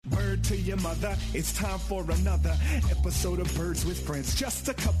to your mother. It's time for another episode of Birds with Friends. Just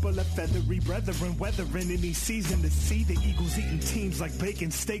a couple of feathery brethren weathering any season to see the Eagles eating teams like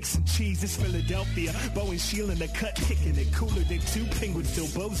bacon, steaks, and cheese. It's Philadelphia. Bo and Sheila in the cut, kicking it cooler than two penguins. Still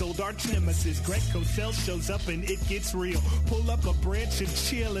Bo's old arch nemesis. Greg Cosell shows up and it gets real. Pull up a branch and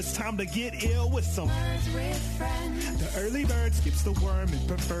chill. It's time to get ill with some Birds with Friends. The early bird skips the worm and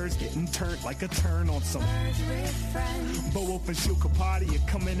prefers getting turned like a turn on some Birds with Friends. Bo Wolf and Sheil Kapadia are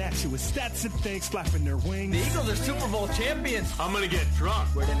coming at you with stats and things flapping their wings. The Eagles are Super Bowl champions. I'm gonna get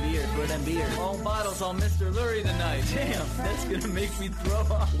drunk. Where them beers? All bottles on Mr. Lurie tonight. Damn, that's gonna make me throw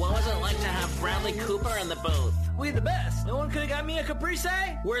up. What was it like to have Bradley Cooper in the booth? We the best. No one could have got me a Caprice.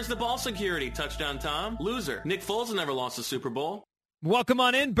 Where's the ball security? Touchdown Tom? Loser. Nick Foles never lost a Super Bowl. Welcome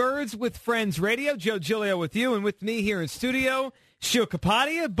on in, Birds with Friends Radio. Joe Giglio with you, and with me here in studio, Sheil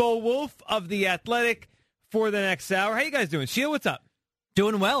Kapadia, Bo Wolf of The Athletic for the next hour. How you guys doing? Sheil, what's up?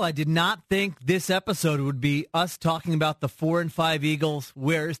 Doing well. I did not think this episode would be us talking about the 4-5 Eagles.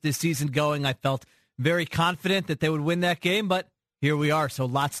 Where is this season going? I felt very confident that they would win that game, but here we are, so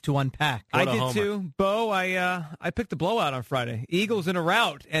lots to unpack. I did too. Bo, I picked a blowout on Friday. Eagles in a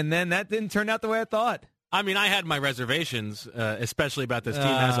rout, and then that didn't turn out the way I thought. I mean, I had my reservations, especially about this team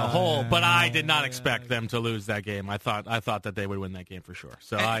as a whole, but I did not expect them to lose that game. I thought that they would win that game for sure.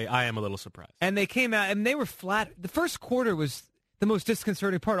 So I am a little surprised. And they came out, and they were flat. The first quarter was the most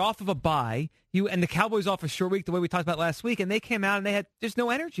disconcerting part. Off of a bye, and the Cowboys off a short week, the way we talked about last week, and they came out and they had just no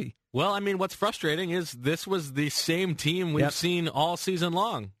energy. Well, I mean, what's frustrating is this was the same team we've seen all season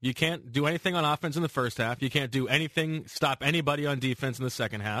long. You can't do anything on offense in the first half. You can't do anything, stop anybody on defense in the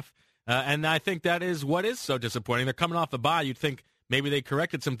second half. And I think that is what is so disappointing. They're coming off the bye. You'd think maybe they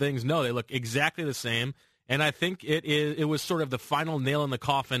corrected some things. No, they look exactly the same. And I think it was sort of the final nail in the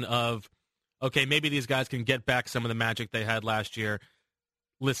coffin of, okay, maybe these guys can get back some of the magic they had last year.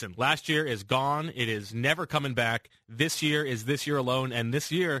 Listen, last year is gone. It is never coming back. This year is this year alone. And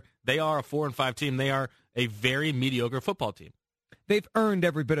this year, they are a 4-5 team. They are a very mediocre football team. They've earned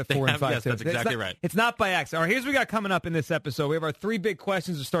every bit of 4 and 5. Yes, that's exactly right. It's not by accident. All right, here's what we got coming up in this episode. We have our 3 big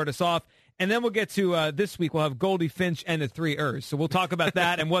questions to start us off, and then we'll get to this week. We'll have Goldie Finch and the 3 Ers. So we'll talk about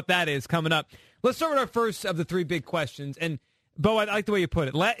that and what that is coming up. Let's start with our first of the 3 big questions. And, Bo, I like the way you put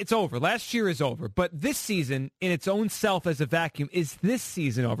it. It's over. Last year is over. But this season, in its own self as a vacuum, is this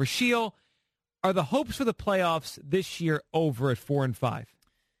season over? Sheil, are the hopes for the playoffs this year over at 4 and 5?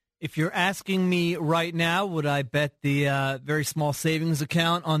 If you're asking me right now, would I bet the very small savings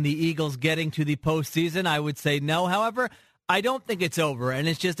account on the Eagles getting to the postseason? I would say no. However, I don't think it's over, and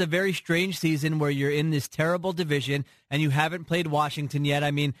it's just a very strange season where you're in this terrible division and you haven't played Washington yet. I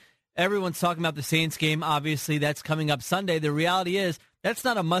mean, everyone's talking about the Saints game. Obviously, that's coming up Sunday. The reality is that's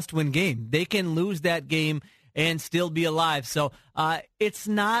not a must-win game. They can lose that game and still be alive. So it's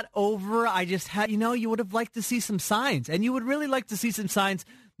not over. I just had, you would have liked to see some signs, and you would really like to see some signs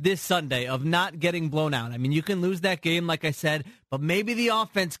this Sunday of not getting blown out. I mean, you can lose that game, like I said, but maybe the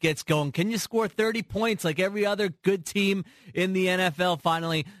offense gets going. Can you score 30 points like every other good team in the NFL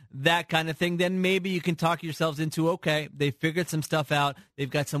finally? That kind of thing. Then maybe you can talk yourselves into, okay, they figured some stuff out.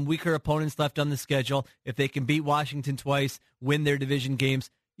 They've got some weaker opponents left on the schedule. If they can beat Washington twice, win their division games,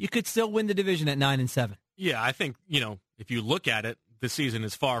 you could still win the division at 9-7. Yeah, I think, if you look at it, the season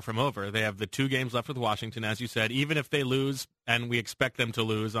is far from over. They have the 2 games left with Washington, as you said. Even if they lose, and we expect them to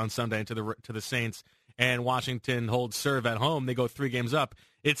lose on Sunday to the Saints, and Washington holds serve at home, they go 3 games up.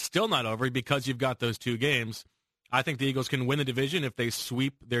 It's still not over because you've got those 2 games. I think the Eagles can win the division if they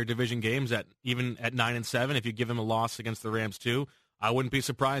sweep their division games even at 9-7. If you give them a loss against the Rams too, I wouldn't be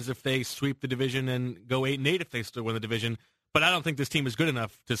surprised if they sweep the division and go 8-8 if they still win the division. But I don't think this team is good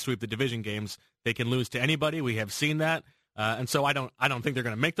enough to sweep the division games. They can lose to anybody. We have seen that. And so I don't think they're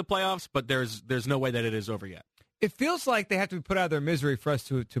going to make the playoffs, but there's no way that it is over yet. It feels like they have to be put out of their misery for us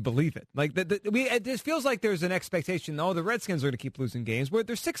to believe it. Like it feels like there's an expectation. Oh, the Redskins are going to keep losing games. Where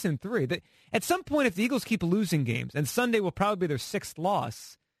they're 6-3. At some point, if the Eagles keep losing games, and Sunday will probably be their 6th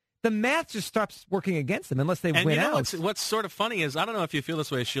loss, the math just stops working against them unless they win out. What's sort of funny is I don't know if you feel this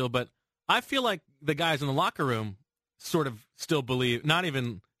way, Sheil, but I feel like the guys in the locker room sort of still believe, not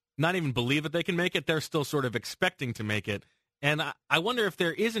even believe that they can make it. They're still sort of expecting to make it. And I wonder if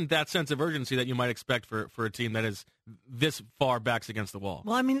there isn't that sense of urgency that you might expect for a team that is this far backs against the wall.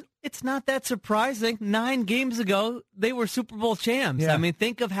 Well, I mean, it's not that surprising. 9 games ago, they were Super Bowl champs. Yeah. I mean,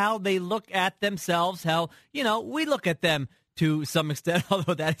 think of how they look at themselves, how, we look at them to some extent,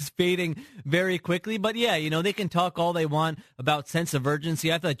 although that is fading very quickly. But yeah, they can talk all they want about sense of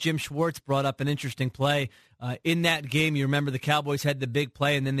urgency. I thought Jim Schwartz brought up an interesting play in that game. You remember the Cowboys had the big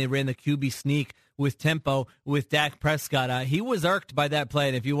play, and then they ran the QB sneak with tempo with Dak Prescott. He was irked by that play,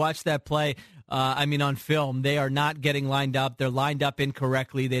 and if you watch that play, on film, they are not getting lined up. They're lined up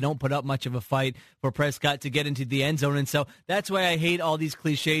incorrectly. They don't put up much of a fight for Prescott to get into the end zone. And so that's why I hate all these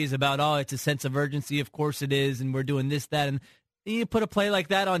cliches about, it's a sense of urgency. Of course it is, and we're doing this, that. And you put a play like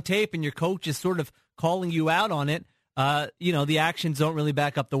that on tape, and your coach is sort of calling you out on it. The actions don't really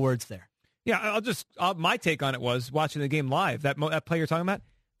back up the words there. Yeah, my take on it was, watching the game live, that play you're talking about,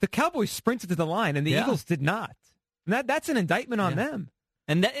 the Cowboys sprinted to the line, and the Eagles did not. And that's an indictment on them.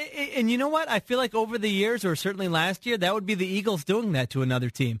 And you know what? I feel like over the years, or certainly last year, that would be the Eagles doing that to another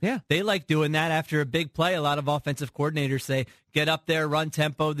team. Yeah. They like doing that after a big play. A lot of offensive coordinators say, get up there, run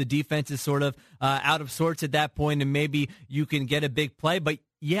tempo. The defense is sort of out of sorts at that point, and maybe you can get a big play. But,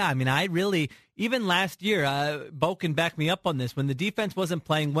 yeah, I really, even last year, Bo can back me up on this. When the defense wasn't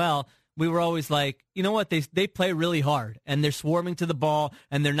playing well, we were always like, you know what, they play really hard, and they're swarming to the ball,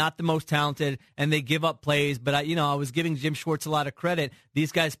 and they're not the most talented, and they give up plays. But, I was giving Jim Schwartz a lot of credit.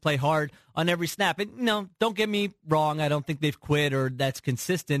 These guys play hard on every snap. And, don't get me wrong, I don't think they've quit or that's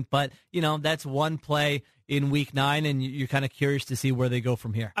consistent. But, that's one play in Week 9, and you're kind of curious to see where they go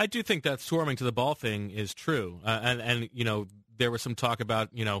from here. I do think that swarming to the ball thing is true. And there was some talk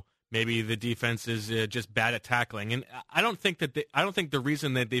about, maybe the defense is just bad at tackling, and I don't think the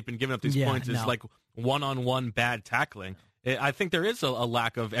reason that they've been giving up these points is like one-on-one bad tackling. I think there is a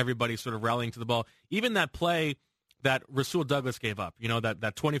lack of everybody sort of rallying to the ball. Even that play that Rasul Douglas gave up,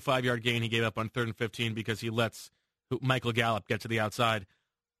 that 25-yard gain he gave up on 3rd and 15 because he lets Michael Gallup get to the outside.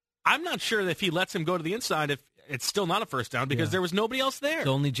 I'm not sure that if he lets him go to the inside, if it's still not a first down because there was nobody else there.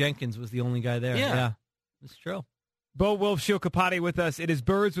 So only Jenkins was the only guy there. Yeah. That's true. Bo Wolf, Sheil Kapati with us. It is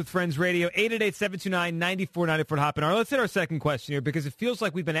Birds with Friends Radio, 888-729-9494 Hop in. Let's hit our second question here because it feels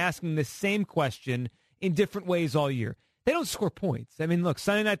like we've been asking the same question in different ways all year. They don't score points. Look,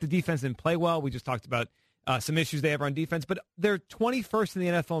 Sunday night the defense didn't play well. We just talked about some issues they have on defense, but they're 21st in the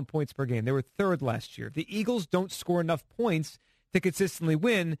NFL in points per game. They were 3rd last year. The Eagles don't score enough points to consistently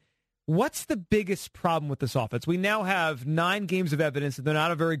win. What's the biggest problem with this offense? We now have 9 games of evidence that they're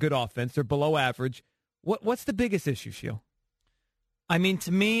not a very good offense. They're below average. What's the biggest issue, Sheil?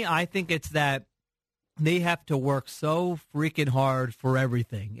 To me, I think it's that they have to work so freaking hard for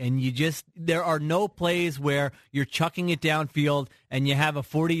everything. And there are no plays where you're chucking it downfield and you have a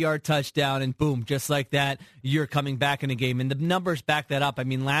 40-yard touchdown and boom, just like that, you're coming back in a game. And the numbers back that up.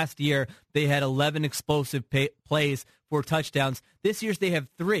 Last year they had 11 explosive plays for touchdowns. This year they have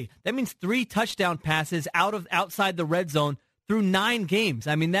 3. That means 3 touchdown passes outside the red zone through 9 games.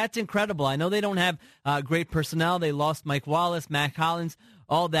 That's incredible. I know they don't have great personnel. They lost Mike Wallace, Matt Collins,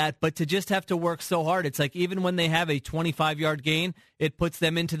 all that. But to just have to work so hard, it's like even when they have a 25-yard gain, it puts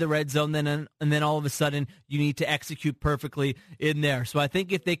them into the red zone. And then all of a sudden, you need to execute perfectly in there. So I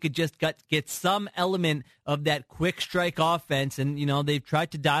think if they could just get some element of that quick strike offense, and, they've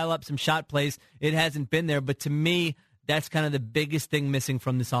tried to dial up some shot plays, it hasn't been there. But to me, that's kind of the biggest thing missing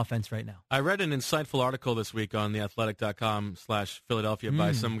from this offense right now. I read an insightful article this week on theathletic.com/Philadelphia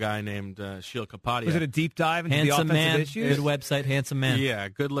by some guy named Sheil Kapati. Was it a deep dive into Handsome the offensive man. issues? Good website, Handsome Man. Yeah,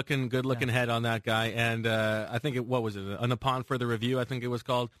 good looking head on that guy. And I think what was it? An Upon Further Review, I think it was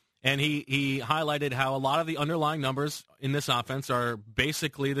called. And he highlighted how a lot of the underlying numbers in this offense are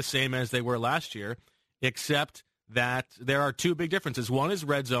basically the same as they were last year, except that there are 2 big differences. One is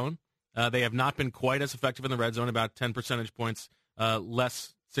red zone. They have not been quite as effective in the red zone, about 10 percentage points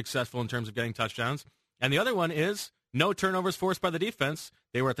less successful in terms of getting touchdowns. And the other one is no turnovers forced by the defense.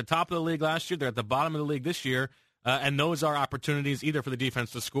 They were at the top of the league last year. They're at the bottom of the league this year. And those are opportunities either for the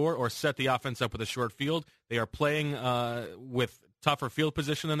defense to score or set the offense up with a short field. They are playing with tougher field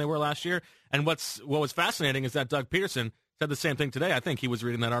position than they were last year. And what was fascinating is that Doug Peterson said the same thing today. I think he was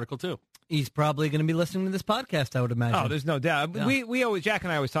reading that article too. He's probably going to be listening to this podcast, I would imagine. Oh, there's no doubt. Yeah. We always, Jack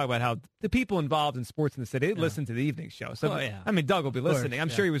and I always talk about how the people involved in sports in the city listen to the evening show. So, Doug will be listening. I'm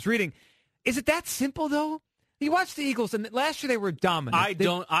sure he was reading. Is it that simple, though? You watch the Eagles, and last year they were dominant.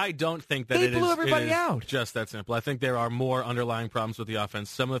 I don't think that they it blew is, everybody it is out. Just that simple. I think there are more underlying problems with the offense.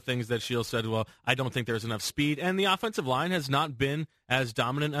 Some of the things that Sheil said, well, I don't think there's enough speed, and the offensive line has not been as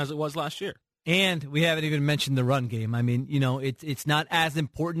dominant as it was last year. And we haven't even mentioned the run game. It's not as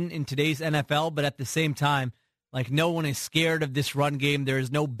important in today's NFL, but at the same time, like no one is scared of this run game. There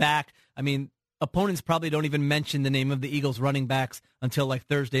is no back. opponents probably don't even mention the name of the Eagles running backs until like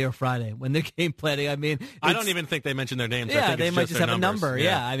Thursday or Friday when they're game planning. I mean, I don't even think they mention their names. Yeah, I think they it's might just have their a number.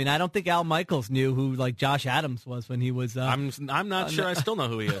 Yeah. I mean, I don't think Al Michaels knew who like Josh Adams was when he was. I'm not sure. I still know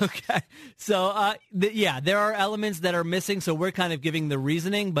who he is. Okay, so there are elements that are missing. So we're kind of giving the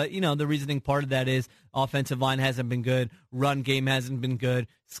reasoning, but the reasoning part of that is offensive line hasn't been good, run game hasn't been good,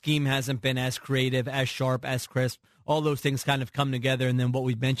 scheme hasn't been as creative, as sharp, as crisp. All those things kind of come together, and then what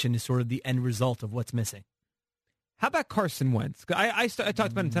we mentioned is sort of the end result of what's missing. How about Carson Wentz? I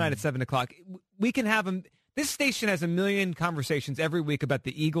talked about him tonight at 7 o'clock. We can have him. This station has a million conversations every week about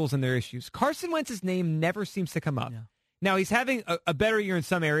the Eagles and their issues. Carson Wentz's name never seems to come up. Yeah. Now, he's having a better year in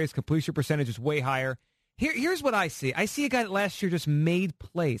some areas. Completion percentage is way higher. Here's what I see. I see a guy that last year just made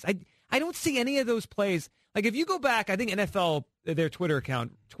plays. I don't see any of those plays. Like, if you go back, I think NFL, their Twitter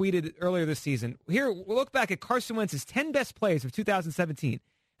account, tweeted earlier this season. Here, we'll look back at Carson Wentz's 10 best plays of 2017.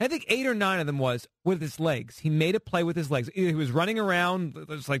 I think 8 or 9 of them was with his legs. He made a play with his legs. Either he was running around,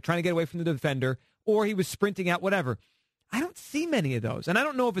 just like trying to get away from the defender, or he was sprinting out, whatever. I don't see many of those. And I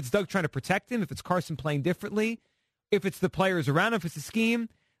don't know if it's Doug trying to protect him, if it's Carson playing differently, if it's the players around him, if it's the scheme.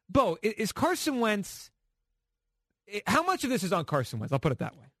 Bo, is Carson Wentz, how much of this is on Carson Wentz? I'll put it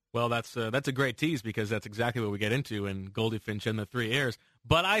that way. Well, that's a great tease because that's exactly what we get into in Goldie Finch and the Three Heirs.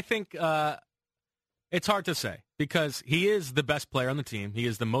 But I think it's hard to say because he is the best player on the team. He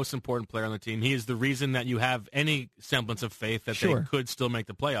is the most important player on the team. He is the reason that you have any semblance of faith that they could still make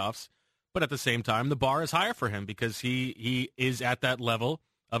the playoffs. But at the same time, the bar is higher for him because he is at that level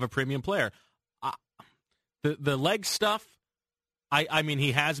of a premium player. The leg stuff, I mean,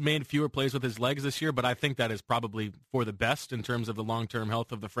 he has made fewer plays with his legs this year, but I think that is probably for the best in terms of the long-term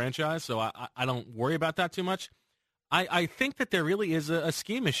health of the franchise, so I don't worry about that too much. I think that there really is a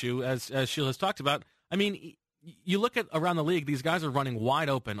scheme issue, as Sheila has talked about. I mean, you look at around the league, these guys are running wide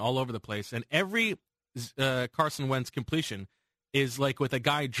open all over the place, and every Carson Wentz completion is like with a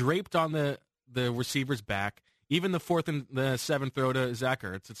guy draped on the receiver's back. Even the 4th and the 7th throw to Zach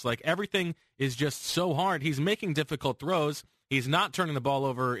Ertz, it's like everything is just so hard. He's making difficult throws. He's not turning the ball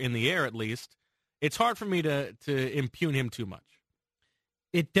over in the air, at least. It's hard for me to impugn him too much.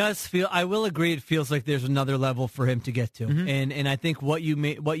 It does feel, I will agree, it feels like there's another level for him to get to. Mm-hmm. And I think what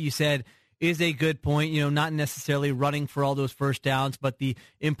you said is a good point, not necessarily running for all those first downs, but the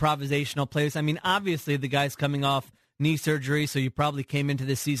improvisational plays. I mean, obviously the guy's coming off knee surgery, so you probably came into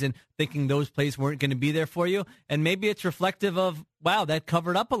this season thinking those plays weren't going to be there for you, and maybe it's reflective of, wow, that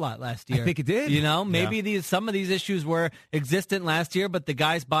covered up a lot last year. I think it did. Maybe some of these issues were existent last year, but the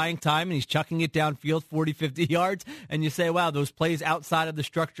guy's buying time and he's chucking it downfield 40, 50 yards, and you say, wow, those plays outside of the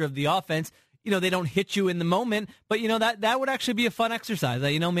structure of the offense, they don't hit you in the moment, but that would actually be a fun exercise.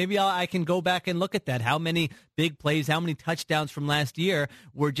 Maybe I can go back and look at that. How many big plays, how many touchdowns from last year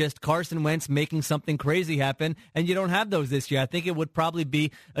were just Carson Wentz making something crazy happen, and you don't have those this year. I think it would probably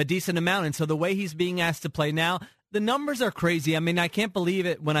be a decent amount. And so the way he's being asked to play now, the numbers are crazy. I mean, I can't believe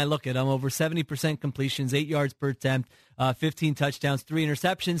it when I look at them. Over 70% completions, 8 yards per attempt, 15 touchdowns, 3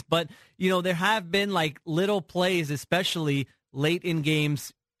 interceptions. But, there have been like little plays, especially late in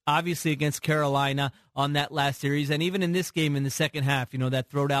games, obviously against Carolina on that last series, and even in this game in the second half, that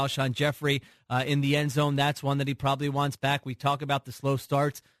throw to Alshon Jeffrey in the end zone, that's one that he probably wants back. We talk about the slow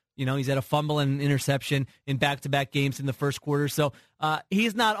starts. He's had a fumble and an interception in back-to-back games in the first quarter. So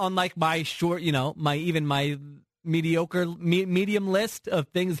he's not on like my short, my medium list of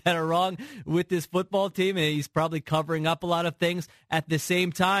things that are wrong with this football team. And he's probably covering up a lot of things. At the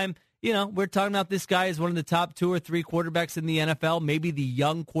same time, we're talking about this guy as one of the top 2 or 3 quarterbacks in the NFL, maybe the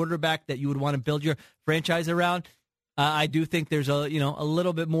young quarterback that you would want to build your franchise around. I do think there's a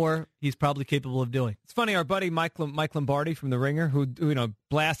little bit more he's probably capable of doing. It's funny, our buddy Mike Lombardi from The Ringer, who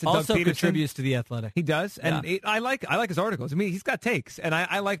blasted Doug Peterson. Also contributes to The Athletic. He does, and I like his articles. I mean, he's got takes, and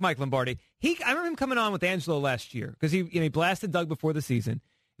I like Mike Lombardi. I remember him coming on with Angelo last year because he blasted Doug before the season.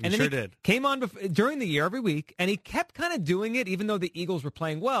 And then he came on during the year every week, and he kept kind of doing it even though the Eagles were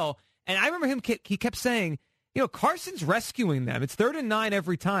playing well. And I remember he kept saying, Carson's rescuing them. It's 3rd and 9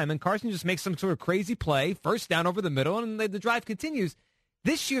 every time, and Carson just makes some sort of crazy play, first down over the middle, and the drive continues.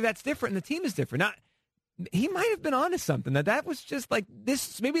 This year, that's different, and the team is different. Now, he might have been onto something. That was just like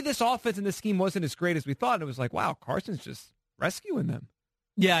this. Maybe this offense and the scheme wasn't as great as we thought. It was like, wow, Carson's just rescuing them.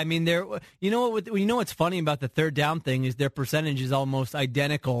 Yeah, I mean, what's funny about the third down thing is their percentage is almost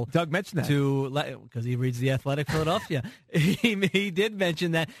identical. Doug mentioned that because he reads The Athletic Philadelphia. he did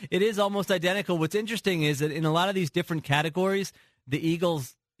mention that it is almost identical. What's interesting is that in a lot of these different categories, the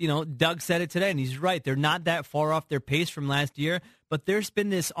Eagles, Doug said it today, and he's right. They're not that far off their pace from last year, but there's been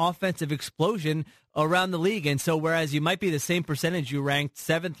this offensive explosion around the league. And so whereas you might be the same percentage, you ranked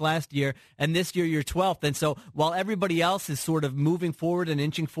 7th last year, and this year you're 12th. And so while everybody else is sort of moving forward and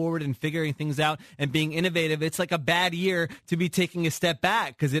inching forward and figuring things out and being innovative, it's like a bad year to be taking a step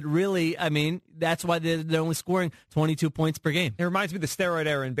back because it really, I mean, that's why they're only scoring 22 points per game. It reminds me of the steroid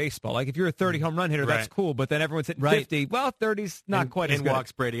era in baseball. Like if you're a 30 home run hitter, that's cool, but then everyone's hitting 50. Well, 30's not quite as good. In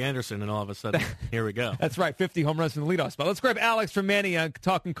walks Brady Anderson, and all of a sudden, here we go. That's right, 50 home runs from the leadoff spot. Let's grab Alex from Manny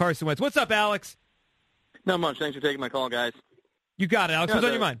talking Carson Wentz. What's up, Alex? Not much. Thanks for taking my call, guys. You got it, Alex. What's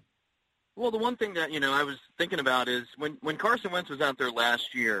on your mind? Well, the one thing that, I was thinking about is when Carson Wentz was out there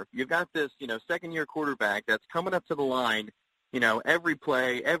last year, you've got this, second-year quarterback that's coming up to the line, every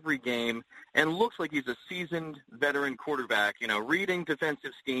play, every game, and looks like he's a seasoned veteran quarterback, reading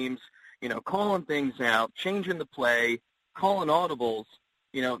defensive schemes, calling things out, changing the play, calling audibles.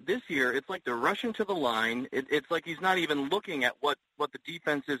 This year, it's like they're rushing to the line. It's like he's not even looking at what the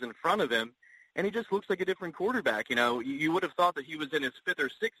defense is in front of him. And he just looks like a different quarterback. You would have thought that he was in his 5th or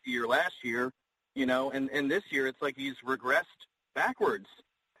 6th year last year, and this year it's like he's regressed backwards.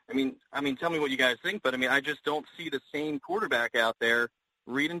 I mean, tell me what you guys think, but I just don't see the same quarterback out there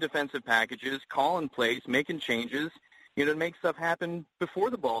reading defensive packages, calling plays, making changes, to make stuff happen before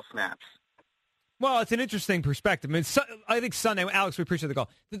the ball snaps. Well, it's an interesting perspective. I think Sunday, Alex, we appreciate the call.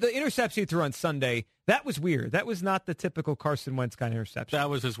 The interception he threw on Sunday, that was weird. That was not the typical Carson Wentz kind of interception. That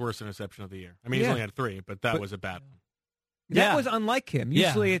was his worst interception of the year. He's only had 3, but that was a bad one. That was unlike him.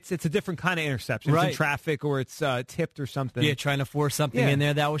 Usually it's a different kind of interception. It's in traffic or it's tipped or something. Yeah, trying to force something in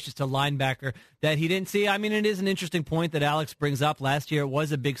there. That was just a linebacker that he didn't see. It is an interesting point that Alex brings up. Last year it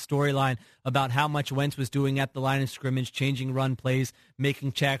was a big storyline about how much Wentz was doing at the line of scrimmage, changing run plays,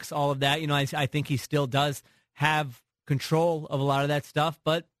 making checks, all of that. I think he still does have control of a lot of that stuff,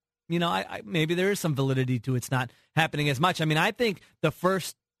 but maybe there is some validity to it's not happening as much. I think the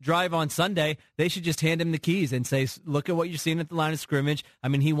first drive on Sunday, they should just hand him the keys and say, look at what you're seeing at the line of scrimmage.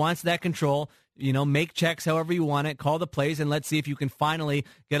 He wants that control. Make checks however you want it, call the plays, and let's see if you can finally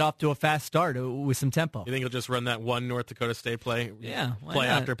get off to a fast start with some tempo. You think he'll just run that one North Dakota State play? Yeah. Play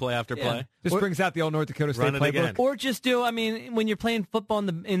after play after play? Just brings out the old North Dakota State playbook. Or just do, when you're playing football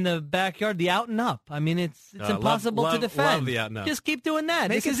in the backyard, the out and up. It's impossible to defend. Love the out and up. Just keep doing that.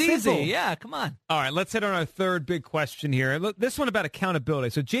 This is simple. easy. Yeah, come on. All right, let's hit on our third big question here. This one about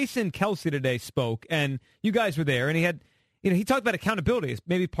accountability. So Jason Kelsey today spoke, and you guys were there, and he had... he talked about accountability as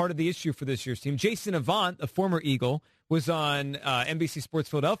maybe part of the issue for this year's team. Jason Avant, a former Eagle, was on NBC Sports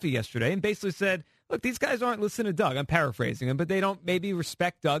Philadelphia yesterday and basically said, look, these guys aren't listening to Doug. I'm paraphrasing him, but they don't maybe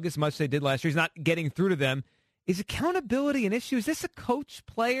respect Doug as much as they did last year. He's not getting through to them. Is accountability an issue? Is this a coach,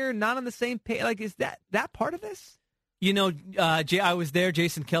 player, not on the same page? Is that part of this? I was there.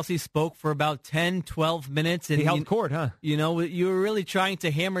 Jason Kelsey spoke for about 10, 12 minutes. And he held court, huh? You were really trying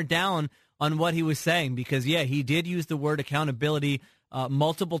to hammer down on what he was saying because, he did use the word accountability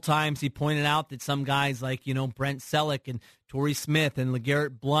multiple times. He pointed out that some guys like, Brent Selleck and Torrey Smith and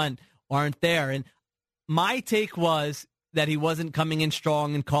LeGarrette Blount aren't there. And my take was that he wasn't coming in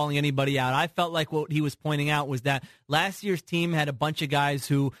strong and calling anybody out. I felt like what he was pointing out was that last year's team had a bunch of guys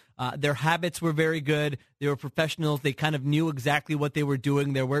who their habits were very good. They were professionals. They kind of knew exactly what they were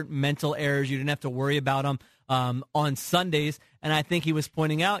doing. There weren't mental errors. You didn't have to worry about them on Sundays. And I think he was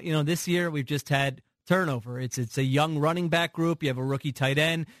pointing out, this year we've just had turnover. It's a young running back group. You have a rookie tight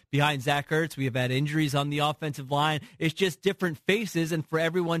end behind Zach Ertz. We have had injuries on the offensive line. It's just different faces, and for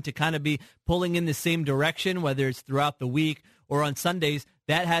everyone to kind of be pulling in the same direction, whether it's throughout the week or on Sundays,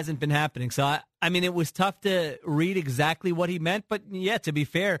 that hasn't been happening. So, it was tough to read exactly what he meant, but to be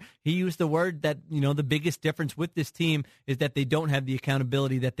fair, he used the word that, the biggest difference with this team is that they don't have the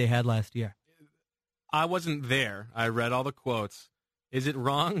accountability that they had last year. I wasn't there. I read all the quotes. Is it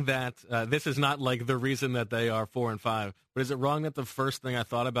wrong that this is not like the reason that they are 4-5, but is it wrong that the first thing I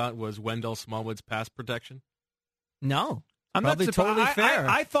thought about was Wendell Smallwood's pass protection? No. I'm probably not totally fair.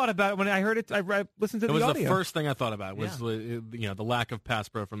 I thought about it when I heard it. I listened to the audio. It was the first thing I thought about was the lack of pass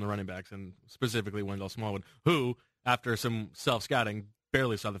pro from the running backs, and specifically Wendell Smallwood, who, after some self-scouting,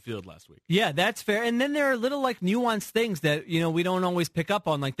 barely saw the field last week. Yeah, that's fair. And then there are little nuanced things that we don't always pick up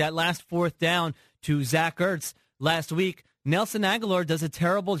on, like that last fourth down to Zach Ertz last week. Nelson Aguilar does a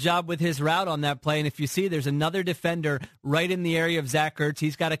terrible job with his route on that play, and if you see, there's another defender right in the area of Zach Ertz.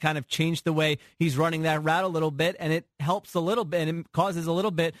 He's got to kind of change the way he's running that route a little bit, and it helps a little bit, and it causes a little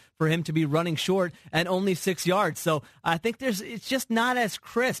bit for him to be running short and only 6 yards. So I think it's just not as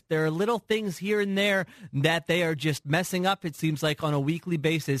crisp. There are little things here and there that they are just messing up, it seems like, on a weekly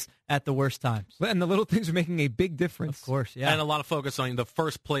basis at the worst times. And the little things are making a big difference. Of course, yeah. And a lot of focus on the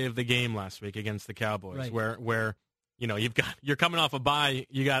first play of the game last week against the Cowboys, right. where you're coming off a bye.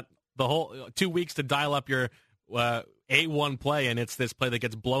 You got the whole 2 weeks to dial up your A1 play, and it's this play that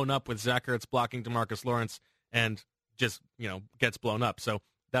gets blown up with Zach Ertz blocking DeMarcus Lawrence and just, gets blown up. So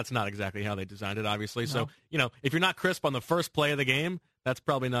that's not exactly how they designed it, obviously. No. So, if you're not crisp on the first play of the game, that's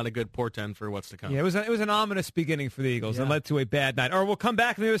probably not a good portend for what's to come. Yeah, it was an ominous beginning for the Eagles and led to a bad night. All right, we'll come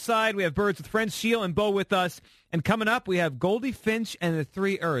back on the other side. We have Birds with Friends, Sheil and Bo with us. And coming up, we have Goldie Finch and the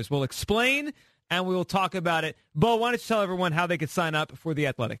Three Ers. We'll explain, and we will talk about it. Bo, why don't you tell everyone how they could sign up for The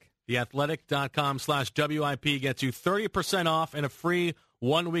Athletic? TheAthletic.com/WIP gets you 30% off and a free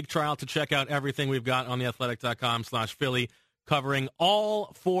 1-week trial to check out everything we've got on TheAthletic.com/Philly, covering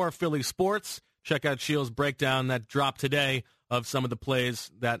all 4 Philly sports. Check out Sheil's breakdown that dropped today of some of the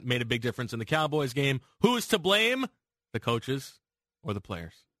plays that made a big difference in the Cowboys game. Who's to blame? The coaches or the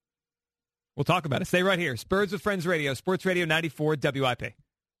players? We'll talk about it. Stay right here. Birds with Friends Radio, Sports Radio 94 WIP.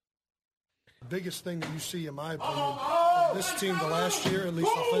 The biggest thing that you see, in my opinion, this team the last year, at least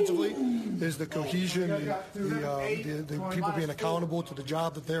offensively, is the cohesion, the people being accountable to the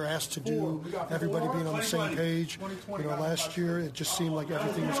job that they're asked to do, everybody being on the same page. Last year it just seemed like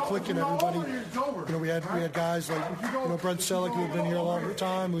everything was clicking. Everybody, we had guys like Brent Selleck, who had been here a long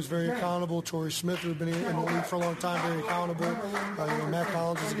time, who's very accountable. Torrey Smith, who had been in the league for a long time, very accountable. Matt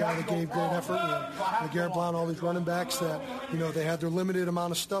Collins is a guy that gave great effort. We had Garrett Blount, all these running backs that they had their limited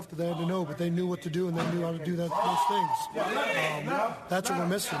amount of stuff that they had to know, but they knew what to do and they knew how to do those things. That's what we're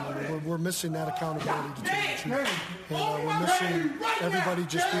missing. We're missing that accountability to tell you the truth. And we're missing everybody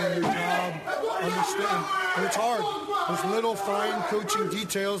just doing their job, understand. And it's hard. There's little fine coaching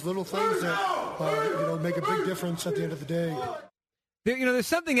details, little things that make a big difference at the end of the day. There's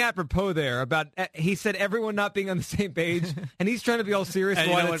something apropos there about, he said everyone not being on the same page, and he's trying to be all serious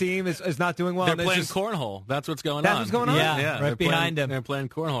while the team is not doing well. They're playing cornhole. That's what's going on. That's what's going on? Yeah, right behind him. They're playing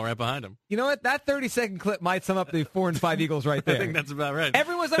cornhole right behind him. You know what? That 30-second clip might sum up the 4 and 5 Eagles right there. I think that's about right.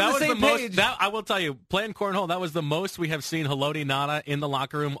 Everyone's on the same page. I will tell you, playing cornhole, that was the most we have seen Haloti Ngata in the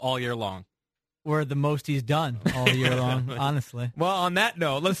locker room all year long. Or the most he's done all year long, honestly. Well, on that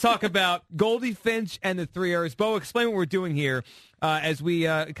note, let's talk about Goldie Finch and the Three Ers. Bo, explain what we're doing here as we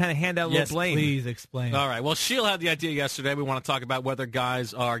kind of hand out a little blame. Please explain. All right. Well, Sheil had the idea yesterday. We want to talk about whether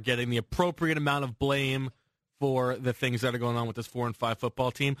guys are getting the appropriate amount of blame for the things that are going on with this 4 and 5 football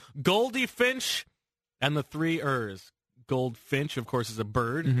team. Goldie Finch and the Three Ers. Goldfinch, of course, is a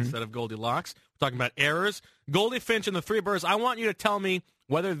bird instead of Goldilocks. We're talking about errors. Goldie Finch and the Three Birds. I want you to tell me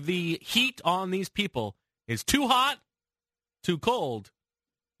whether the heat on these people is too hot, too cold,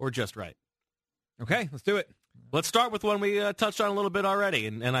 or just right. Okay, let's do it. Let's start with one we touched on a little bit already,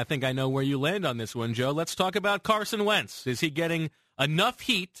 and I think I know where you land on this one, Joe. Let's talk about Carson Wentz. Is he getting enough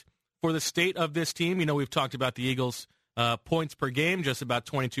heat for the state of this team? We've talked about the Eagles' points per game, just about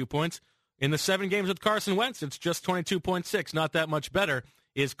 22 points. In the 7 games with Carson Wentz, it's just 22.6, not that much better.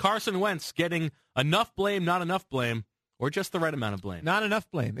 Is Carson Wentz getting enough blame, not enough blame, or just the right amount of blame? Not enough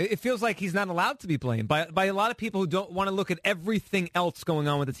blame. It feels like he's not allowed to be blamed by a lot of people who don't want to look at everything else going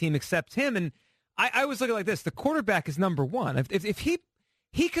on with the team except him. And I always look at it like this. The quarterback is number one. If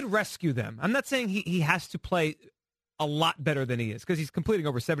he could rescue them, I'm not saying he has to play a lot better than he is because he's completing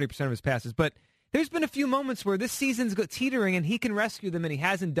over 70% of his passes. But there's been a few moments where this season's teetering and he can rescue them and he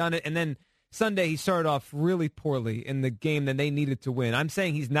hasn't done it. And then Sunday, he started off really poorly in the game that they needed to win. I'm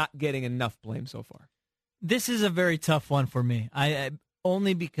saying he's not getting enough blame so far. This is a very tough one for me. I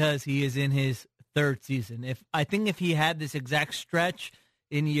only because he is in his 3rd season. I think if he had this exact stretch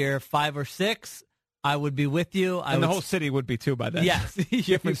in year 5 or 6, I would be with you. And the whole city would be too by then. Yes,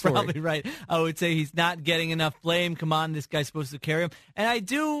 you're probably right. I would say he's not getting enough blame. Come on, this guy's supposed to carry him. And I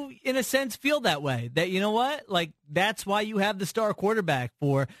do, in a sense, feel that way. That, you know what? That's why you have the star quarterback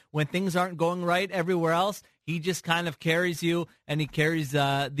for when things aren't going right everywhere else. He just kind of carries you, and he carries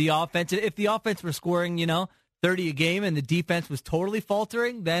the offense. If the offense were scoring, 30 a game and the defense was totally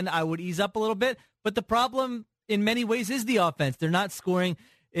faltering, then I would ease up a little bit. But the problem, in many ways, is the offense. They're not scoring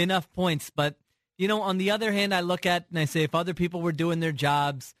enough points, but on the other hand, I look at and I say if other people were doing their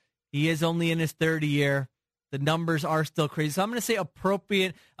jobs, he is only in his 3rd year. The numbers are still crazy. So I'm going to say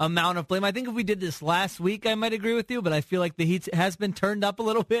appropriate amount of blame. I think if we did this last week, I might agree with you, but I feel like the heat has been turned up a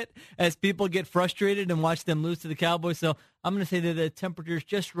little bit as people get frustrated and watch them lose to the Cowboys. So I'm going to say that the temperature is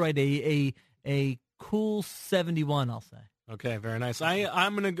just right, a cool 71, I'll say. Okay, very nice.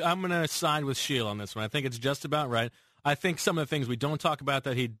 I'm gonna side with Sheil on this one. I think it's just about right. I think some of the things we don't talk about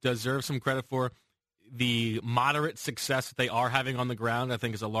that he deserves some credit for, the moderate success that they are having on the ground, I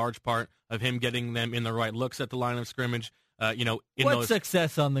think is a large part of him getting them in the right looks at the line of scrimmage, What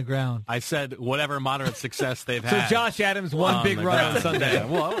success on the ground? I said whatever moderate success they've So had. Josh Adams won big run on Sunday. Yeah,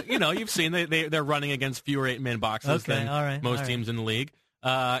 well, you've seen they're running against fewer 8-man boxes than most teams in the league.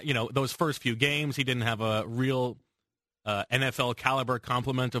 Those first few games, he didn't have a real NFL caliber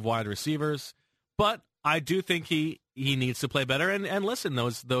complement of wide receivers, but I do think he needs to play better. And listen,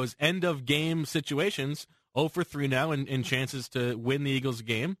 those end of game situations, 0 for 3 now, and chances to win the Eagles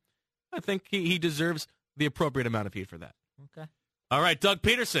game, I think he deserves the appropriate amount of heat for that. Okay. All right, Doug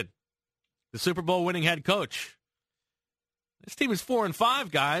Peterson, the Super Bowl winning head coach. This team is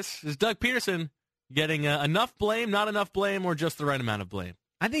 4-5, guys. Is Doug Peterson getting enough blame, not enough blame, or just the right amount of blame?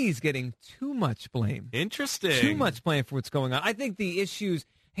 I think he's getting too much blame. Interesting. Too much blame for what's going on. I think the issues,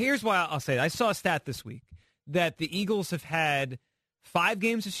 here's why I'll say it. I saw a stat this week that the Eagles have had 5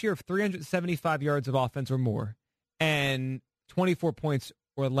 games this year of 375 yards of offense or more and 24 points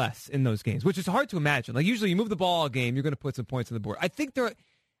or less in those games, which is hard to imagine. Like, usually you move the ball all game, you're going to put some points on the board. I think there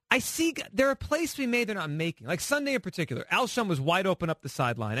are plays to be made they're not making. Like Sunday in particular, Alshon was wide open up the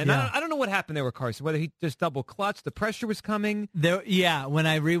sideline. And I don't know what happened there with Carson, whether he just double clutched, the pressure was coming. When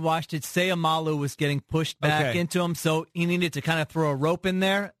I rewatched it, Sayamalu was getting pushed back into him, so he needed to kind of throw a rope in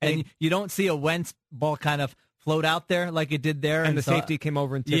there. And you don't see a Wentz ball kind of float out there like it did there. And the safety came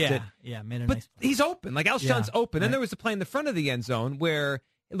over and tipped it. Yeah, made a but nice play. He's open. Like, Alshon's open. Right. Then there was a play in the front of the end zone where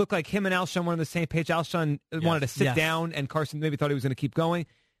it looked like him and Alshon were on the same page. Alshon wanted to sit down, and Carson maybe thought he was going to keep going.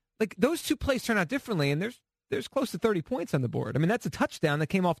 Like, those two plays turn out differently, and there's close to 30 points on the board. I mean, that's a touchdown that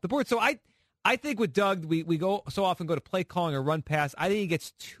came off the board. So I think with Doug, we go so often go to play calling or run pass. I think he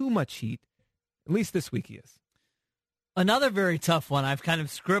gets too much heat. At least this week he is. Another very tough one. I've kind of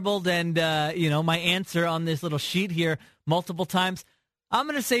scribbled and, my answer on this little sheet here multiple times. I'm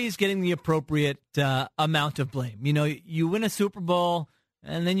going to say he's getting the appropriate amount of blame. You win a Super Bowl,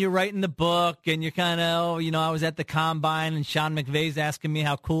 and then you're writing the book, and you're kind of, I was at the Combine, and Sean McVay's asking me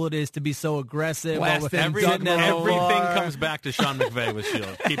how cool it is to be so aggressive. Everything comes back to Sean McVay with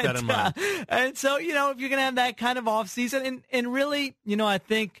Shield. Keep that in mind. And so, if you're going to have that kind of offseason, and really, I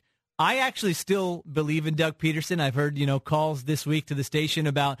think I actually still believe in Doug Peterson. I've heard, calls this week to the station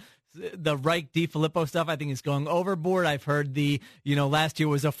about the Reich DiFilippo stuff. I think it's going overboard. I've heard last year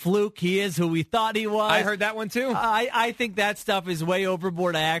was a fluke. He is who we thought he was. I heard that one too. I think that stuff is way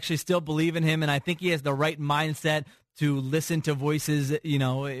overboard. I actually still believe in him, and I think he has the right mindset to listen to voices,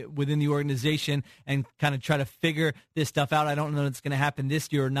 within the organization and kind of try to figure this stuff out. I don't know if it's going to happen this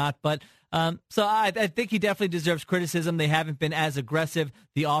year or not, but so I think he definitely deserves criticism. They haven't been as aggressive.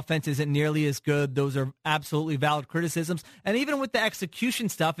 The offense isn't nearly as good. Those are absolutely valid criticisms. And even with the execution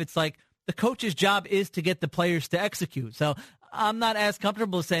stuff, it's like the coach's job is to get the players to execute. So I'm not as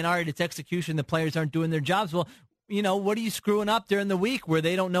comfortable saying, all right, it's execution. The players aren't doing their jobs. Well, what are you screwing up during the week where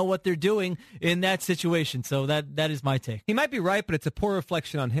they don't know what they're doing in that situation? So that is my take. He might be right, but it's a poor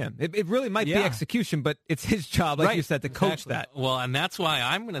reflection on him. It really might be execution, but it's his job, like you said, to coach that. Well, and that's why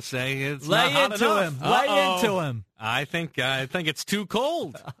I'm going to say it's Lay not into hot him. enough. Lay into him. I think it's too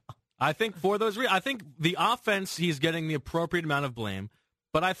cold. I think for those reasons, I think the offense, he's getting the appropriate amount of blame.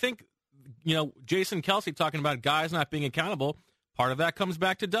 But I think, Jason Kelce talking about guys not being accountable, part of that comes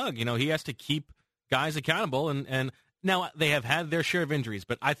back to Doug. He has to keep guys accountable, and now they have had their share of injuries,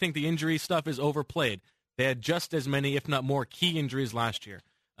 but I think the injury stuff is overplayed. They had just as many, if not more, key injuries last year.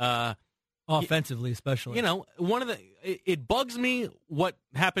 Offensively, especially. It bugs me what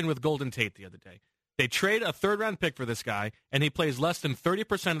happened with Golden Tate the other day. They trade a third-round pick for this guy, and he plays less than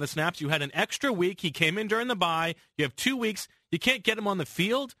 30% of the snaps. You had an extra week. He came in during the bye. You have 2 weeks. You can't get him on the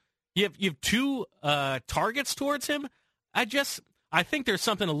field. You have 2 targets towards him. I think there's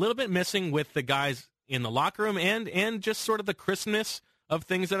something a little bit missing with the guys in the locker room and just sort of the crispness of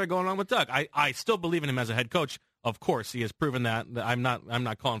things that are going on with Doug. I still believe in him as a head coach. Of course, he has proven that. I'm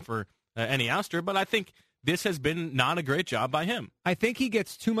not calling for any ouster, but I think this has been not a great job by him. I think he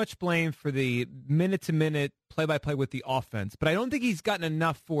gets too much blame for the minute-to-minute play-by-play with the offense, but I don't think he's gotten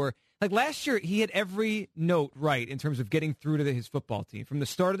enough for... Like last year, he had every note right in terms of getting through to his football team. From the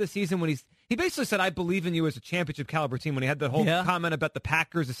start of the season, when he basically said, I believe in you as a championship caliber team, when he had that whole comment about the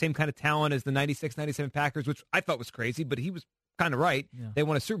Packers, the same kind of talent as the 96, 97 Packers, which I thought was crazy, but he was kind of right. Yeah. They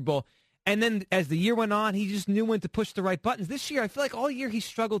won a Super Bowl. And then as the year went on, he just knew when to push the right buttons. This year, I feel like all year he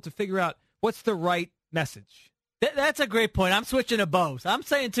struggled to figure out what's the right message. That's a great point. I'm switching to Bose. I'm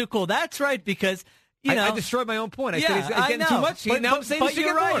saying too cool. That's right, because I destroyed my own point. I said he's I getting know. too much heat. Now I'm saying he should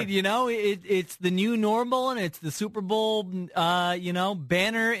you're get more. right. You know, it's the new normal, and it's the Super Bowl,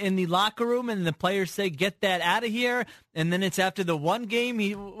 banner in the locker room, and the players say, "Get that out of here." And then it's after the one game.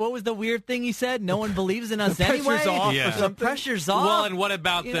 What was the weird thing he said? No one believes in us anyway. Pressure's off. Yeah. The pressure's off. Well, and what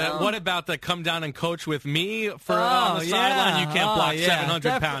about the come down and coach with me for on the sideline? You can't block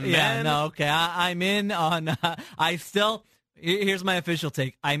 700-pound men. Yeah, no, okay. I'm in on. Here's my official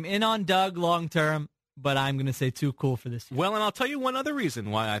take. I'm in on Doug long term, but I'm going to say too cool for this year. Well, and I'll tell you one other reason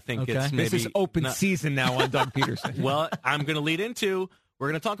why I think it's maybe... This is open season now on Doug Peterson. Well, I'm going to lead into, we're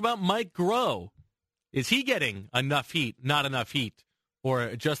going to talk about Mike Groh. Is he getting enough heat, not enough heat,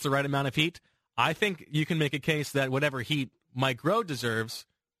 or just the right amount of heat? I think you can make a case that whatever heat Mike Groh deserves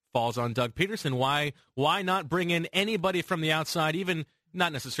falls on Doug Peterson. Why not bring in anybody from the outside, even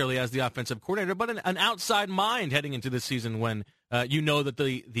not necessarily as the offensive coordinator, but an outside mind heading into this season when you know that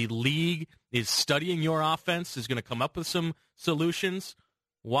the league is studying your offense, is going to come up with some solutions.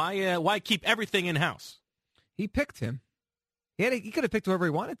 Why keep everything in-house? He picked him. He could have picked whoever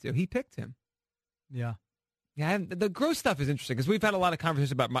he wanted to. He picked him. Yeah. Yeah, the Groh stuff is interesting because we've had a lot of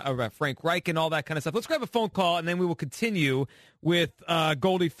conversations about Frank Reich and all that kind of stuff. Let's grab a phone call, and then we will continue with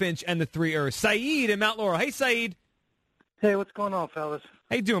Goldie Finch and the three Earths. Saeed in Mount Laurel. Hey, Saeed. Hey, what's going on, fellas?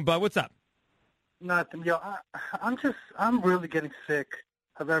 How you doing, bud? What's up? Nothing. Yo, I'm really getting sick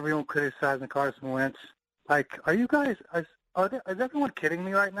of everyone criticizing Carson Wentz. Like, are you guys, is everyone kidding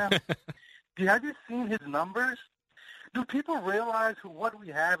me right now? Have you seen his numbers? Do people realize what we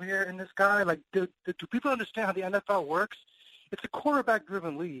have here in this guy? Like, do people understand how the NFL works? It's a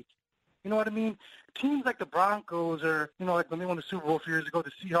quarterback-driven league. You know what I mean? Teams like the Broncos or, like when they won the Super Bowl a few years ago,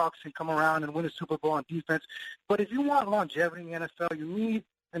 the Seahawks can come around and win a Super Bowl on defense. But if you want longevity in the NFL, you need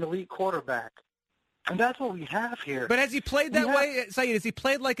an elite quarterback. And that's what we have here. But has he played that way, Saeed? Has he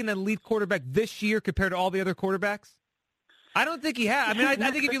played like an elite quarterback this year compared to all the other quarterbacks? I don't think he has. I mean,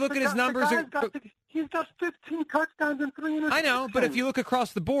 I think if you look at his numbers... He's got 15 touchdowns and 3 interceptions. I know, but if you look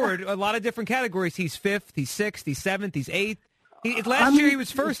across the board, a lot of different categories, he's 5th, he's 6th, he's 7th, he's 8th. Last year he was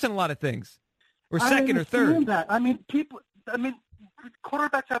first in a lot of things, or second or third.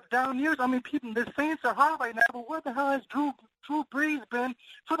 Quarterbacks have down years. The Saints are hot right now, but where the hell has Drew Brees been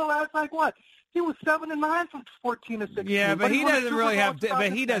for the last, He was 7-9 from 14 to 16. Yeah, but he doesn't really have.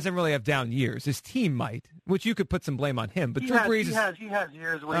 But he doesn't really have down years. His team might, which you could put some blame on him. But Drew Brees he has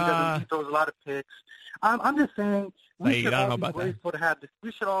years where he throws a lot of picks. I'm just saying we should all be grateful to have this.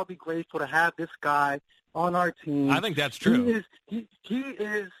 We should all be grateful to have this guy on our team. I think that's true. He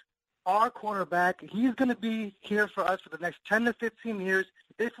is our quarterback. He's going to be here for us for the next 10 to 15 years.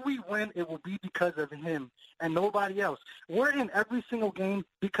 If we win, it will be because of him and nobody else. We're in every single game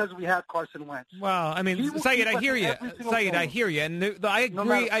because we have Carson Wentz. Well, Saeed, I hear you. Saeed, I hear you. And I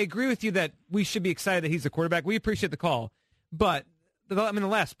agree with you that we should be excited that he's the quarterback. We appreciate the call. But, the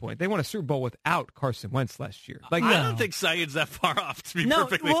last point, they won a Super Bowl without Carson Wentz last year. I don't think Saeed's that far off, to be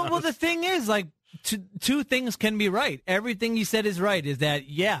perfectly honest. Well, the thing is, two things can be right. Everything you said is right, is that,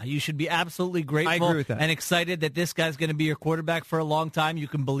 you should be absolutely grateful I agree with that. and excited that this guy's going to be your quarterback for a long time. You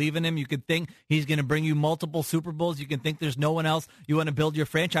can believe in him. You can think he's going to bring you multiple Super Bowls. You can think there's no one else you want to build your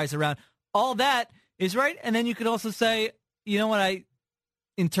franchise around. All that is right. And then you could also say, you know what,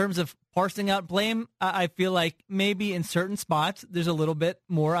 in terms of parsing out blame, I feel like maybe in certain spots there's a little bit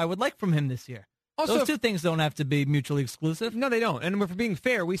more I would like from him this year. Also, those two things don't have to be mutually exclusive. No, they don't. And if we're being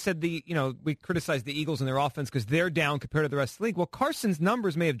fair, we said we criticized the Eagles and their offense because they're down compared to the rest of the league. Well, Carson's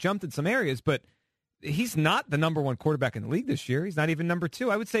numbers may have jumped in some areas, but he's not the number one quarterback in the league this year. He's not even number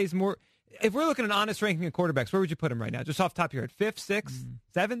 2. I would say he's more. If we're looking at an honest ranking of quarterbacks, where would you put him right now? Just off the top of your head, 5th, 6th,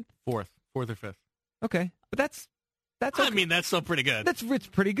 7th, 4th or 5th. Okay, but that's. Okay. That's still pretty good. It's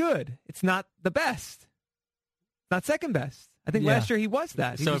pretty good. It's not the best. Not second best. I think last year he was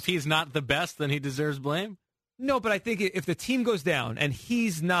that. If he's not the best, then he deserves blame? No, but I think if the team goes down and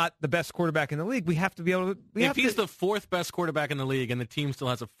he's not the best quarterback in the league, we have to be able to... If he's the 4th best quarterback in the league and the team still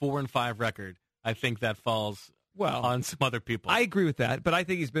has a 4-5 record, I think that falls on some other people. I agree with that, but I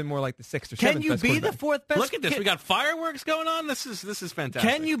think he's been more like the 6th or 7th best Can you be the 4th best? Look at this. We got fireworks going on. This is fantastic.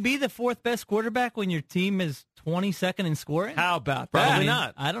 Can you be the 4th best quarterback when your team is 22nd in scoring? How about that? Probably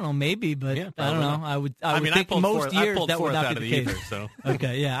not. I don't know, maybe, but I don't know. I would think most years that would not be the case. So.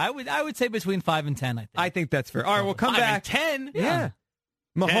 Okay, yeah. I would say between 5 and 10, I think that's fair. All right, we'll come 5 back. and 10? Yeah.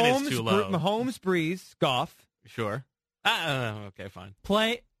 10 is too low. Mahomes, Breeze, Goff. Sure. Okay, fine.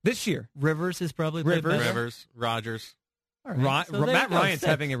 Play this year. Rivers is probably played better. Rivers, Rodgers. All right. Matt Ryan's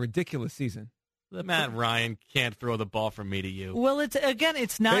having a ridiculous season. Matt Ryan can't throw the ball from me to you. Well, it's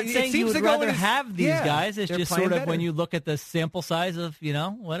not It saying you seems would to go rather with his- have these yeah, guys. It's they're just playing sort of better. when you look at the sample size of,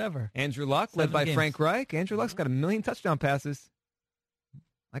 whatever. Andrew Luck, led 7 by games. Frank Reich. Andrew Luck's got 1 million touchdown passes.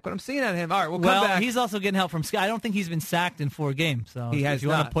 Like what I'm seeing at him. All right, we'll come back. He's also getting help from Scott. I don't think he's been sacked in 4 games. So He has if you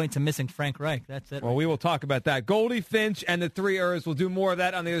want not. to point to missing Frank Reich, that's it. Well, we will talk about that. Goldie Finch and the 3 Ers. We'll do more of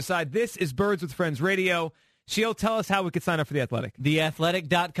that on the other side. This is Birds with Friends Radio. She'll tell us how we could sign up for The Athletic.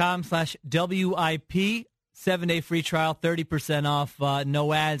 TheAthletic.com/WIP. 7-day free trial, 30% off.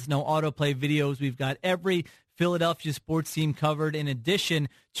 No ads, no autoplay videos. We've got every Philadelphia sports team covered in addition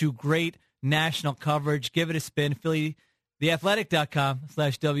to great national coverage. Give it a spin.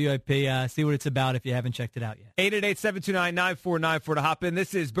 TheAthletic.com/WIP. See what it's about if you haven't checked it out yet. 888-729-9494 to hop in.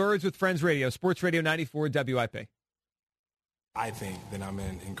 This is Birds with Friends Radio, Sports Radio 94 WIP. I think that I'm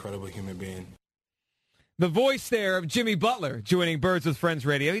an incredible human being. The voice there of Jimmy Butler joining Birds with Friends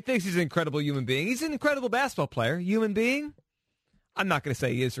Radio. He thinks he's an incredible human being. He's an incredible basketball player. Human being? I'm not going to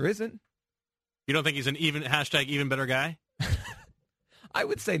say he is or isn't. You don't think he's an even better guy? I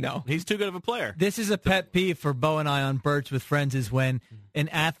would say no. He's too good of a player. This is a pet peeve for Bo and I on Birds with Friends is when an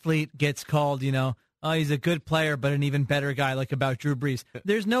athlete gets called, oh, he's a good player, but an even better guy, like about Drew Brees.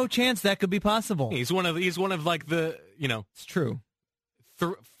 There's no chance that could be possible. He's one of like the, It's true.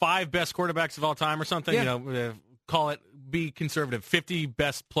 5 best quarterbacks of all time or something. Yeah. Call it, be conservative, 50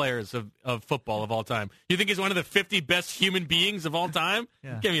 best players of football of all time. You think he's one of the 50 best human beings of all time?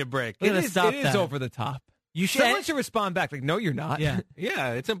 Yeah. Give me a break. We're gonna stop It is that. over the top. You Someone should respond back like, no, you're not. Yeah.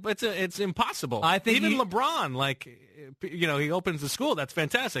 Yeah, it's impossible. I think even you- LeBron, he opens the school. That's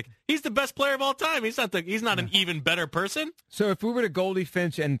fantastic. He's the best player of all time. He's not an even better person. So if we were to Goldie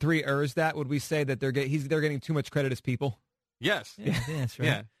Finch and 3 Ers that, would we say that they're getting too much credit as people? Yes. Yeah, I think that's right.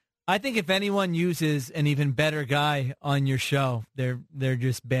 Yeah. I think if anyone uses an even better guy on your show, they're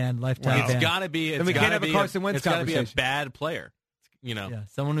just banned, lifetime It's ban. got to be. Then we can't have a Carson Wentz It's got to be a conversation. bad player. Yeah,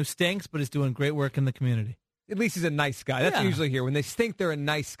 someone who stinks but is doing great work in the community. At least he's a nice guy. That's what Yeah. you usually hear. When they stink, they're a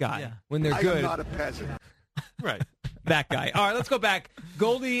nice guy. Yeah. When they're I good, am not a peasant. Right. that guy. All right, let's go back.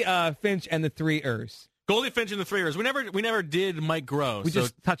 Goldie Finch and the 3 Ers. Goldie Finch and the 3 Ers. We never did Mike Groh. We so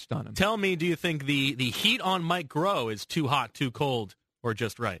just touched on him. tell me, do you think the heat on Mike Groh is too hot, too cold, or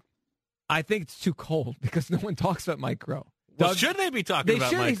just right? I think it's too cold because no one talks about Mike Groh. Well, should they be talking They about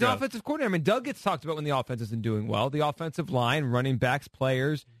should. Mike He's the Groh? offensive coordinator. I mean, Doug gets talked about when the offense isn't doing well. The offensive line, running backs,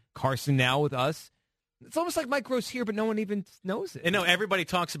 players, Carson now with us. It's almost like Mike Groh's here, but no one even knows it. And no, everybody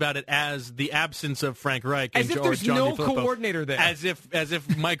talks about it as the absence of Frank Reich As and if or there's John no DeFilippo. coordinator there. As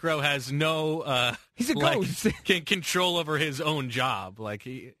if Mike Groh has no He's a ghost. control over his own job. Like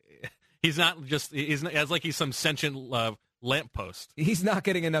he's not as like he's some sentient lamppost. He's not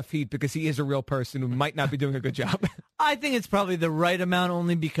getting enough heat because he is a real person who might not be doing a good job. I think it's probably the right amount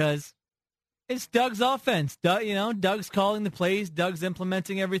only because it's Doug's offense. Doug's calling the plays. Doug's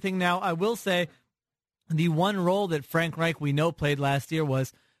implementing everything. Now, I will say the one role that Frank Reich we know played last year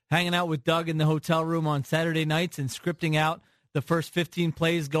was hanging out with Doug in the hotel room on Saturday nights and scripting out the first 15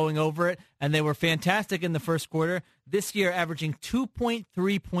 plays, going over it, and they were fantastic in the first quarter. This year, averaging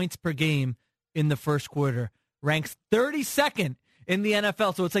 2.3 points per game in the first quarter. Ranks 32nd in the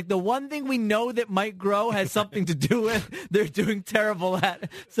NFL. So it's like the one thing we know that Mike Groh has something to do with, they're doing terrible at.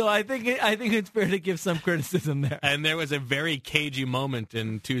 So I think it's fair to give some criticism there. And there was a very cagey moment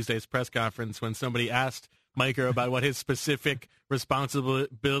in Tuesday's press conference when somebody asked Mike Groh about what his specific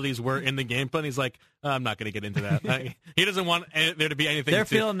responsibilities were in the game plan. He's like, I'm not going to get into that. He doesn't want there to be anything They're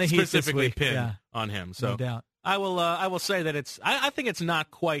feeling the heat this specifically week. pinned on him. So No doubt. I will say that I think it's not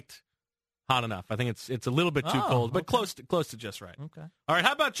quite hot enough. I think it's a little bit too cold, but close to just right. Okay. All right,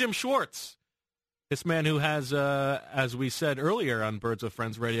 how about Jim Schwartz? This man who has, as we said earlier on Birds with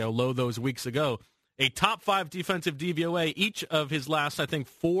Friends Radio, low those weeks ago, a top 5 defensive DVOA each of his last, I think,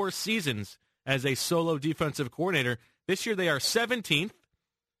 4 seasons as a solo defensive coordinator. This year they are 17th.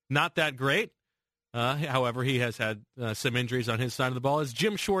 Not that great. However, he has had some injuries on his side of the ball. Is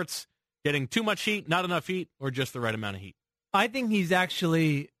Jim Schwartz getting too much heat, not enough heat, or just the right amount of heat? I think he's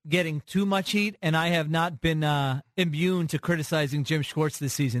actually getting too much heat, and I have not been immune to criticizing Jim Schwartz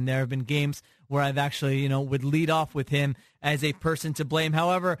this season. There have been games where I've actually, would lead off with him as a person to blame.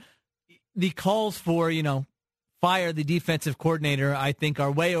 However, the calls for, fire the defensive coordinator, I think,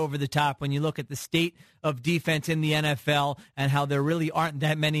 are way over the top when you look at the state of defense in the NFL and how there really aren't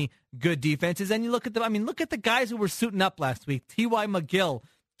that many good defenses. And you look at look at the guys who were suiting up last week: T.Y. McGill,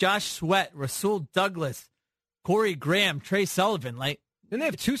 Josh Sweat, Rasul Douglas, Corey Graham, Trey Sullivan. Didn't they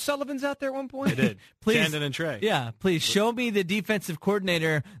have 2 Sullivans out there at one point? They did. Please, Shandon and Trey. Yeah, please show me the defensive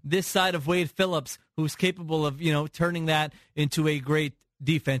coordinator this side of Wade Phillips who's capable of, turning that into a great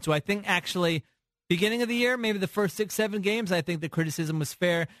defense. So I think actually Beginning of the year, maybe the first 6-7 games, I think the criticism was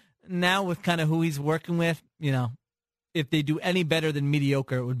fair. Now with kind of who he's working with, if they do any better than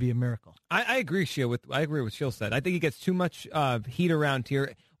mediocre, it would be a miracle. I agree, I agree with Shield said. I think he gets too much heat around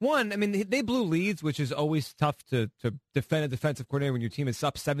here. One, I mean, they blew leads, which is always tough to defend a defensive coordinator when your team is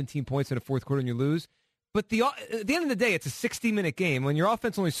up 17 points in the fourth quarter and you lose. But at the end of the day, it's a 60-minute game. When your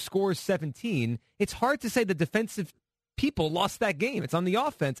offense only scores 17, it's hard to say the defensive people lost that game. It's on the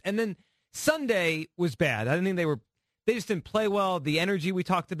offense. And then Sunday was bad. I didn't think they just didn't play well. The energy we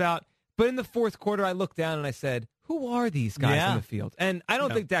talked about. But in the fourth quarter, I looked down and I said, who are these guys on the field? And I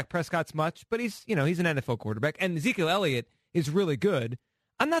don't think Dak Prescott's much, but he's an NFL quarterback. And Ezekiel Elliott is really good.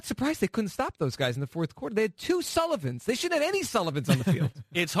 I'm not surprised they couldn't stop those guys in the fourth quarter. They had 2 Sullivans. They shouldn't have any Sullivans on the field.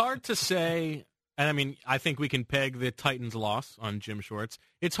 It's hard to say, and I mean, I think we can peg the Titans' loss on Jim Schwartz.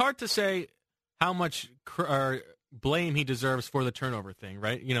 It's hard to say how much blame he deserves for the turnover thing,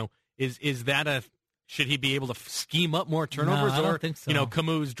 right? Is that should he be able to scheme up more turnovers? No, I don't think so.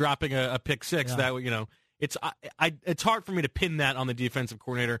 Camus dropping a pick six that, it's hard for me to pin that on the defensive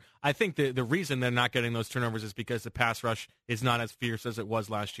coordinator. I think the reason they're not getting those turnovers is because the pass rush is not as fierce as it was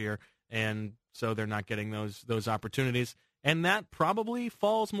last year, and so they're not getting those opportunities. And that probably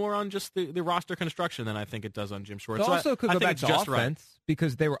falls more on just the roster construction than I think it does on Jim Schwartz. It also could go back to offense right.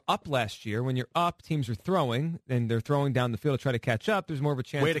 because they were up last year. When you're up, teams are throwing, and they're throwing down the field to try to catch up. There's more of a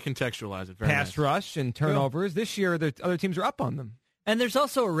chance. Way to contextualize it. Very pass nice. rush and turnovers. This year, the other teams are up on them. And there's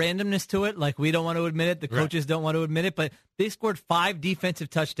also a randomness to it. Like, we don't want to admit it. The coaches don't want to admit it. But they scored 5 defensive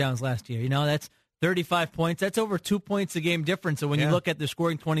touchdowns last year. That's 35 points. That's over 2 points a game difference. So when you look at the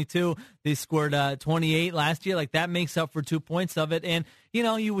scoring 22, they scored 28 last year. Like, that makes up for 2 points of it. And,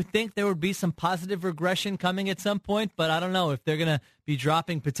 you would think there would be some positive regression coming at some point. But I don't know if they're going to be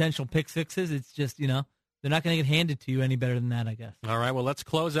dropping potential pick sixes. It's just, they're not going to get handed to you any better than that, I guess. All right, well, let's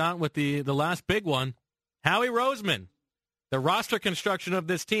close out with the last big one. Howie Roseman. The roster construction of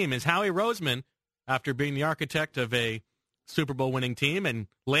this team is Howie Roseman, after being the architect of a Super Bowl winning team and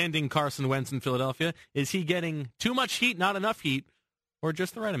landing Carson Wentz in Philadelphia. Is he getting too much heat, not enough heat, or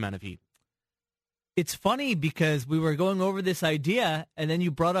just the right amount of heat? It's funny because we were going over this idea, and then you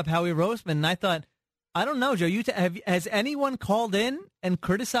brought up Howie Roseman, and I thought, I don't know, Joe, has anyone called in and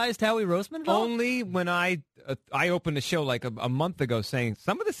criticized Howie Roseman at all? Only when I opened the show like a month ago saying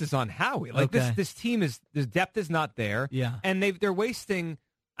some of this is on Howie. Like this team the depth is not there. Yeah. And they're wasting,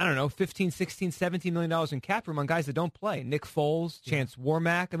 I don't know, $15, $16, $17 million in cap room on guys that don't play. Nick Foles, Chance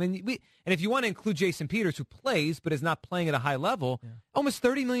Warmack. I mean, and if you want to include Jason Peters, who plays but is not playing at a high level, almost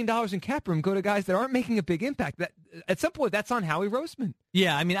 $30 million in cap room go to guys that aren't making a big impact. That at some point, that's on Howie Roseman.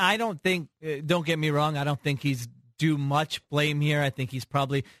 Yeah, I mean, I don't think, don't get me wrong, I don't think he's due much blame here. I think he's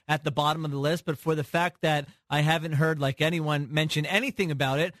probably at the bottom of the list, but for the fact that I haven't heard anyone mention anything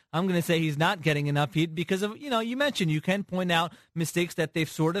about it, I'm going to say he's not getting enough heat because of, you mentioned you can point out mistakes that they've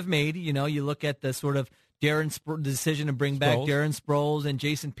sort of made. You look at the sort of the decision to bring back Darren Sproles and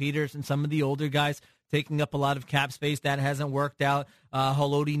Jason Peters and some of the older guys taking up a lot of cap space. That hasn't worked out.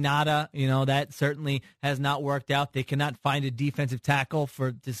 Haloti Ngata, that certainly has not worked out. They cannot find a defensive tackle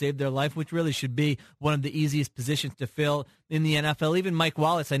to save their life, which really should be one of the easiest positions to fill in the NFL. Even Mike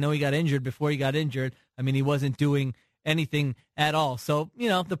Wallace, I know he got injured before he got injured. I mean, he wasn't doing anything at all. So,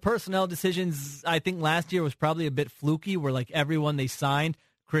 the personnel decisions, I think last year was probably a bit fluky, where everyone they signed,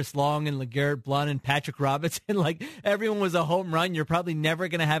 Chris Long and LeGarrette Blount and Patrick Robinson, everyone was a home run. You're probably never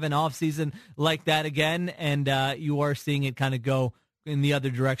going to have an offseason like that again, and you are seeing it kind of go in the other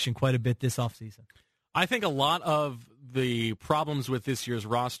direction quite a bit this offseason. I think a lot of the problems with this year's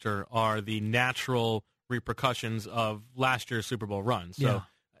roster are the natural repercussions of last year's Super Bowl run. So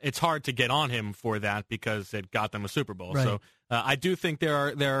it's hard to get on him for that because it got them a Super Bowl. Right. So I do think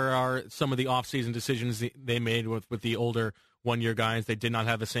there are some of the offseason decisions they made with the older one-year guys. They did not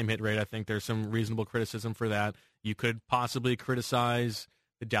have the same hit rate. I think there's some reasonable criticism for that. You could possibly criticize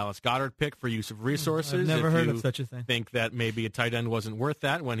the Dallas Goedert pick for use of resources. I've never heard of such a thing. Think that maybe a tight end wasn't worth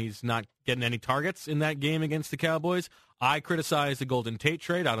that when he's not getting any targets in that game against the Cowboys. I criticize the Golden Tate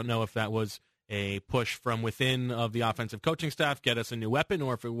trade. I don't know if that was a push from within of the offensive coaching staff, get us a new weapon,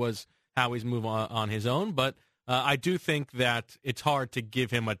 or if it was Howie's move on his own. But I do think that it's hard to give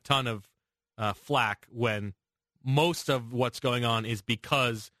him a ton of flack when most of what's going on is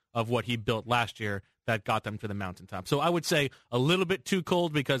because of what he built last year that got them to the mountaintop. So I would say a little bit too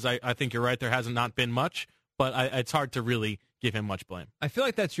cold because I think you're right. There hasn't not been much, but it's hard to really give him much blame. I feel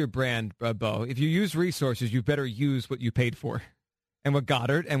like that's your brand, Bo. If you use resources, you better use what you paid for. And with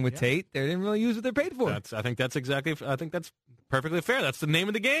Goddard and with Tate, they didn't really use what they're paid for. I think that's Perfectly fair. That's the name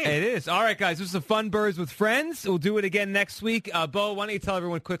of the game. It is. All right, guys. This is a fun Birds with Friends. We'll do it again next week. Bo, why don't you tell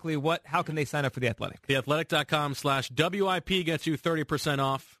everyone quickly how can they sign up for The Athletic? TheAthletic.com/WIP gets you 30%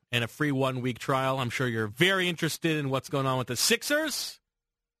 off and a free 1-week trial. I'm sure you're very interested in what's going on with the Sixers.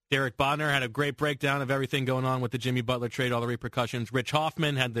 Derek Bodner had a great breakdown of everything going on with the Jimmy Butler trade, all the repercussions. Rich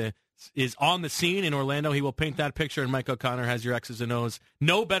Hoffman is on the scene in Orlando. He will paint that picture, and Mike O'Connor has your X's and O's.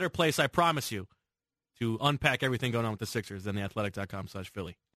 No better place, I promise you, to unpack everything going on with the Sixers than theathletic.com/Philly.